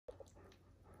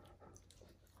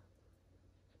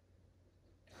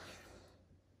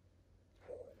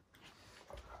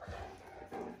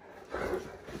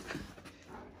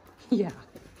Yeah,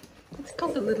 it's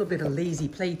called a little bit of lazy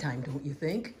playtime, don't you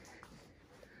think?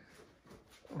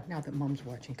 Oh, now that Mom's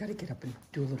watching, gotta get up and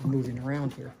do a little moving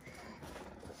around here.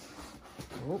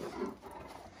 Oh,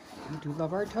 we do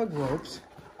love our tug ropes.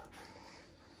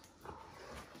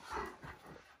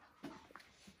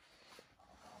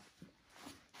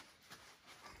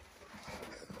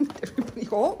 Everybody,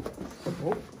 oh,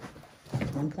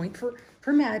 1 point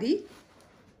for Maddie.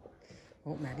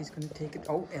 Oh, Maddie's going to take it.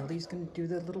 Oh, Ellie's going to do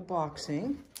the little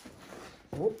boxing.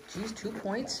 Oh, geez, 2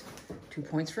 points. 2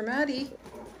 points for Maddie.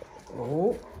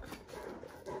 Oh.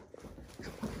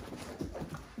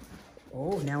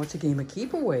 Oh, now it's a game of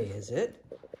keep away, is it?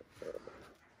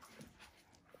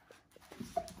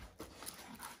 Of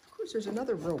course, there's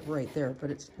another rope right there, but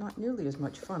it's not nearly as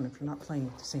much fun if you're not playing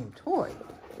with the same toy.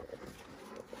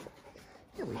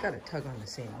 Yeah, we got to tug on the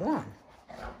same one.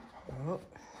 Oh,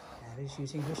 Maddie's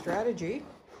using her strategy.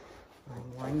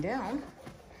 Wind down.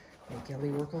 Make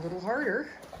Ellie work a little harder.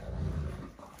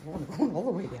 Oh, I'm going all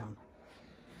the way down.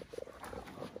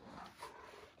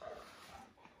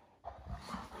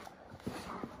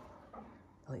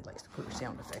 Ellie likes to put her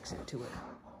sound effects into it.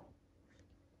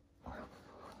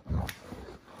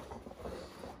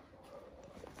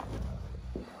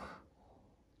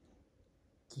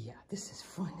 Yeah, this is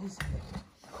fun, isn't it?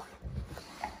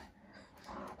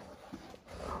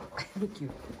 I think you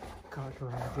caught her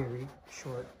on a very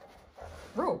short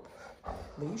rope,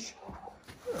 leash. I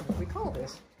don't know what we call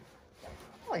this.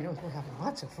 All I know is we're having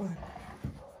lots of fun.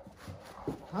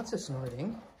 Lots of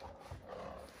snorting.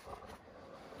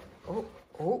 Oh,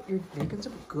 oh, you're making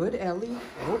some good, Ellie.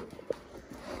 Oh,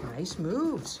 nice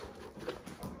moves.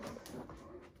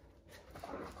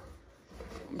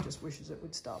 She just wishes it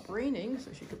would stop raining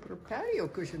so she could put her patio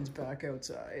cushions back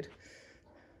outside.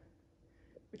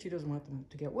 But she doesn't want them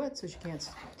to get wet, so she can't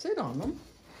sit on them.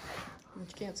 And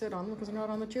she can't sit on them because they're not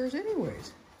on the chairs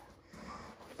anyways.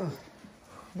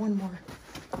 One more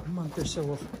month or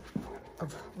so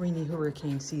of rainy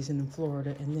hurricane season in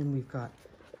Florida, and then we've got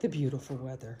the beautiful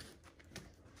weather.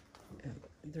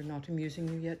 They're not amusing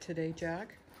you yet today,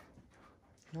 Jack?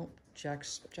 Nope,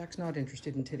 Jack's not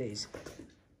interested in today's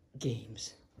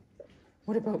games.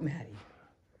 What about Maddie?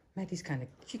 Maddie's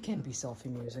she can be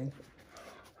self-amusing.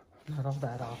 Not all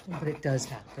that often, but it does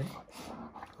happen.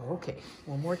 Okay,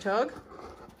 one more tug.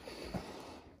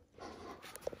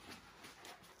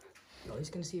 Ellie's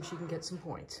gonna see if she can get some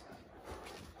points.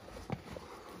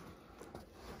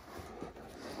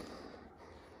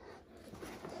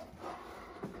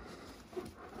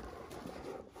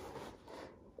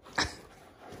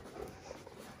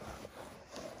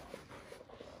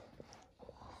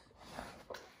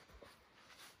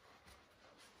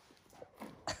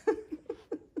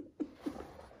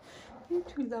 You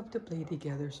two love to play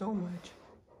together so much.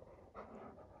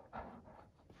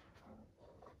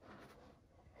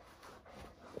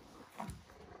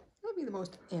 That'll be the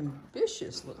most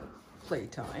ambitious little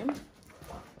playtime.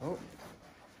 Oh,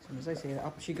 as soon as I say that,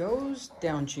 up she goes,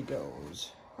 down she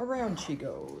goes, around she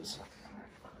goes,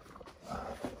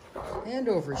 and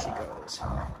over she goes.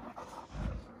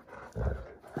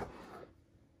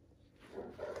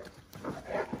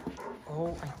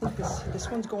 Oh, I think this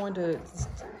one's going to...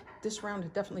 This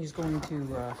round definitely is going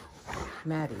to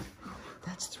Maddie.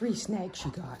 That's 3 snags she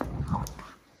got.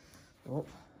 Oh,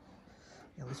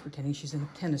 Ellie's pretending she's in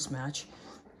a tennis match.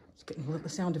 She's getting the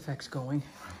sound effects going.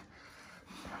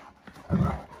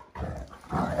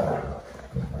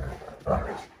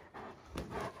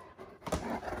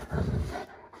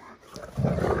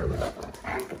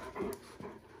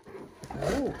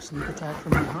 Oh, sneak attack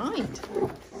from behind.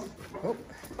 Oh,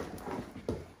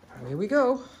 away we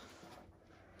go.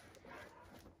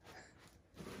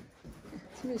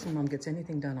 It's amazing Mom gets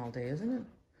anything done all day, isn't it?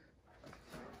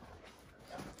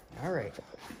 All right.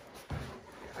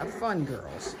 Have fun,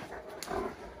 girls.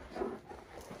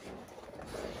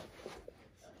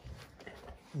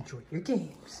 Enjoy your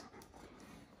games.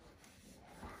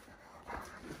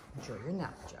 Enjoy your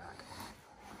nap, Jack.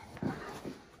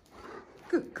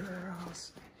 Good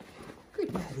girls.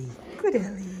 Good Maddie. Good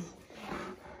Ellie.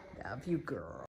 Love you, girl.